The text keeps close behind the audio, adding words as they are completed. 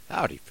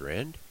Howdy,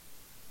 friend.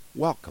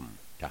 Welcome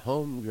to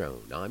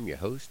Homegrown. I'm your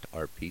host,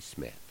 R.P.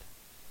 Smith.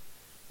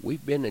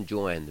 We've been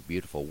enjoying the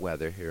beautiful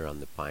weather here on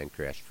the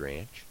Pinecrest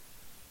Ranch.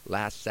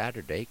 Last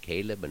Saturday,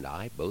 Caleb and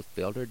I both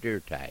filled our deer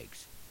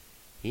tags.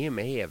 He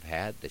may have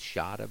had the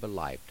shot of a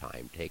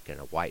lifetime taking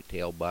a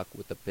whitetail buck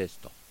with a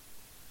pistol.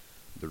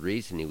 The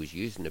reason he was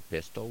using a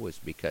pistol was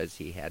because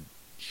he had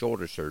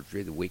shoulder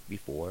surgery the week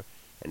before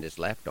and his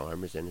left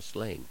arm is in a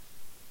sling.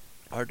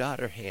 Our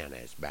daughter Hannah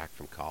is back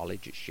from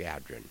college at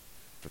Shadron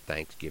for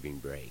Thanksgiving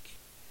break.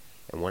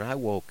 And when I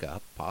woke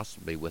up,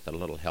 possibly with a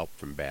little help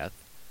from Beth,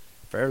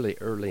 fairly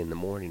early in the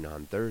morning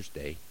on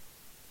Thursday,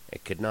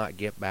 and could not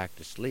get back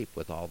to sleep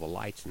with all the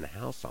lights in the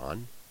house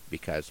on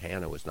because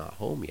Hannah was not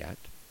home yet,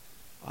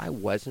 I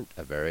wasn't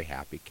a very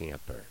happy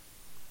camper.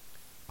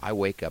 I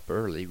wake up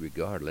early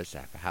regardless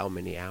of how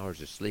many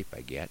hours of sleep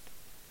I get,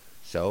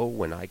 so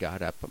when I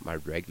got up at my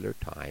regular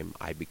time,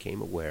 I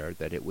became aware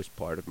that it was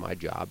part of my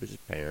job as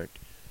a parent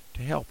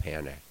to help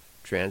Hannah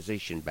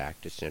transition back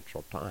to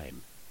Central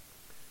Time.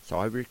 So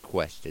I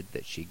requested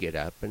that she get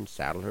up and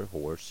saddle her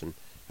horse and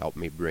help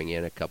me bring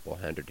in a couple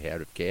hundred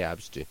head of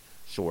calves to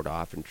sort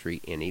off and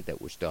treat any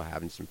that were still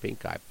having some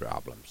pink eye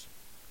problems.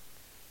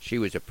 She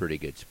was a pretty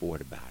good sport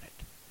about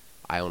it.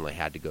 I only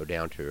had to go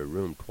down to her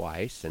room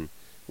twice, and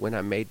when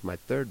I made my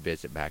third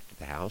visit back to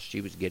the house, she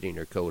was getting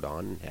her coat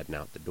on and heading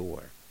out the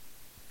door.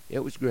 It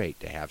was great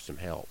to have some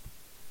help.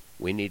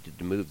 We needed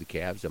to move the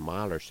calves a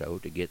mile or so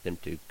to get them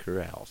to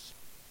corrals.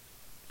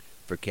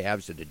 For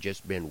calves that had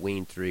just been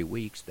weaned 3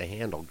 weeks, they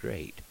handled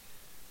great,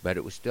 but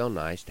it was still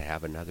nice to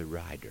have another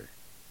rider.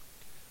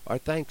 Our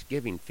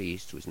Thanksgiving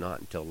feast was not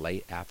until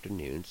late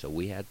afternoon, so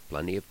we had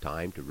plenty of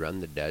time to run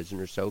the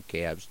dozen or so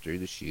calves through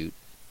the chute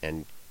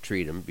and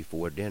treat them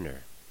before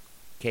dinner.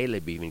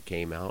 Caleb even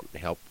came out and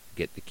helped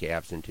get the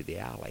calves into the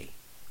alley.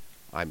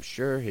 I'm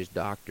sure his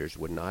doctors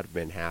would not have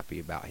been happy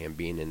about him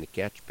being in the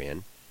catch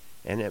pen,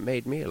 and it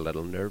made me a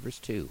little nervous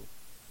too.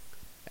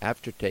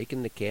 After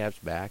taking the calves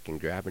back and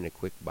grabbing a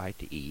quick bite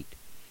to eat,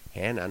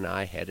 Hannah and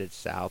I headed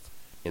south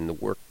in the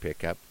work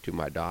pickup to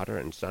my daughter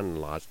and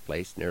son-in-law's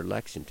place near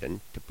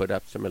Lexington to put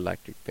up some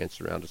electric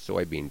fence around a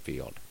soybean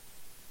field.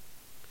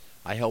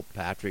 I helped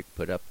Patrick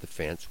put up the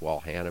fence while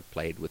Hannah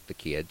played with the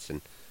kids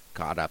and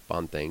caught up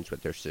on things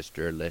with her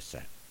sister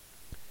Alyssa.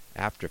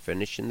 After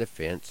finishing the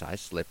fence, I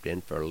slipped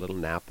in for a little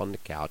nap on the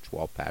couch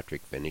while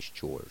Patrick finished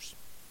chores.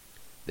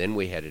 Then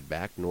we headed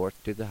back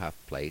north to the Huff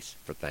place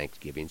for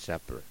Thanksgiving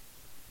supper.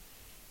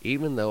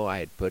 Even though I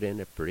had put in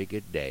a pretty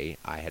good day,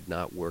 I had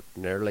not worked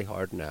nearly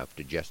hard enough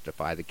to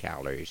justify the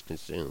calories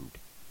consumed.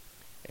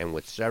 And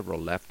with several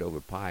leftover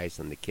pies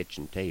on the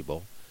kitchen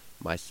table,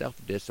 my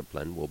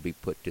self-discipline will be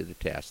put to the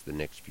test the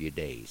next few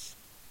days.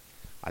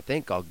 I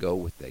think I'll go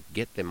with the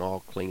get them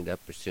all cleaned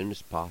up as soon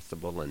as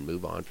possible and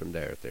move on from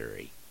there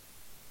theory.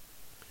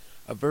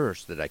 A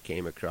verse that I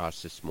came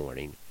across this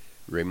morning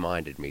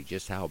reminded me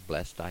just how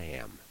blessed I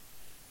am.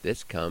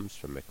 This comes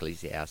from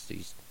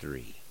Ecclesiastes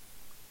 3.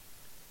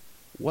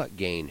 What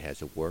gain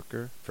has a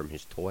worker from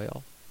his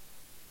toil?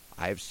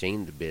 I have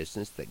seen the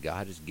business that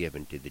God has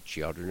given to the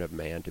children of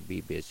man to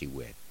be busy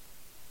with.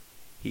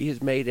 He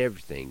has made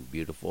everything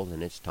beautiful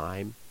in its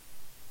time.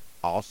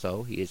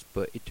 Also, he has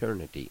put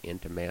eternity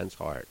into man's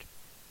heart,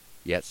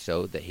 yet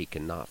so that he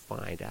cannot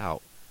find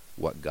out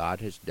what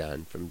God has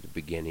done from the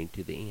beginning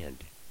to the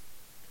end.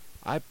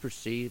 I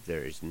perceive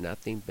there is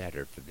nothing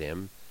better for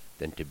them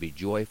than to be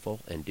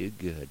joyful and do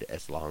good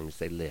as long as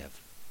they live.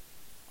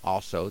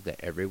 Also,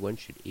 that everyone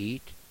should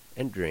eat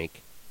and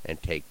drink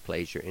and take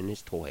pleasure in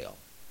his toil.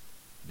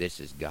 This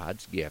is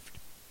God's gift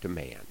to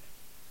man.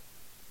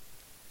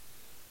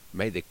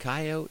 May the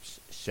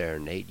coyotes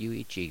serenade you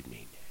each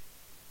evening.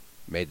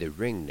 May the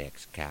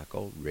ringnecks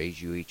cackle,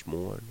 raise you each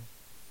morn.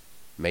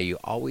 May you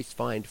always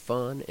find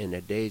fun in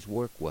a day's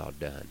work well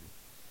done,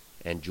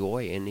 and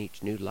joy in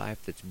each new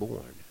life that's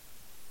born.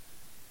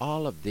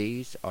 All of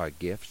these are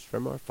gifts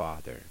from our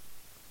Father,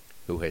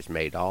 who has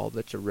made all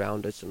that's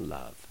around us in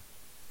love.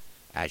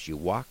 As you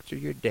walk through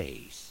your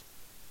days,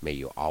 may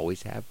you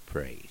always have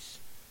praise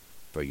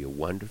for your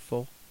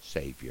wonderful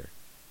Savior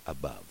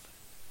above.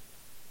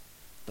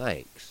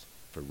 Thanks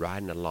for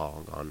riding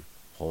along on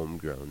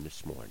Homegrown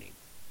this morning.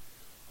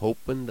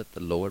 Hoping that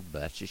the Lord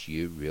blesses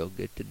you real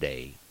good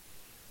today,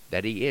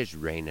 that he is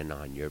raining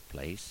on your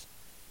place,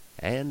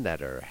 and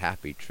that our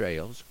happy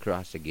trails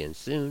cross again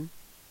soon.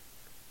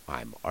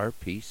 I'm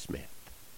R.P. Smith.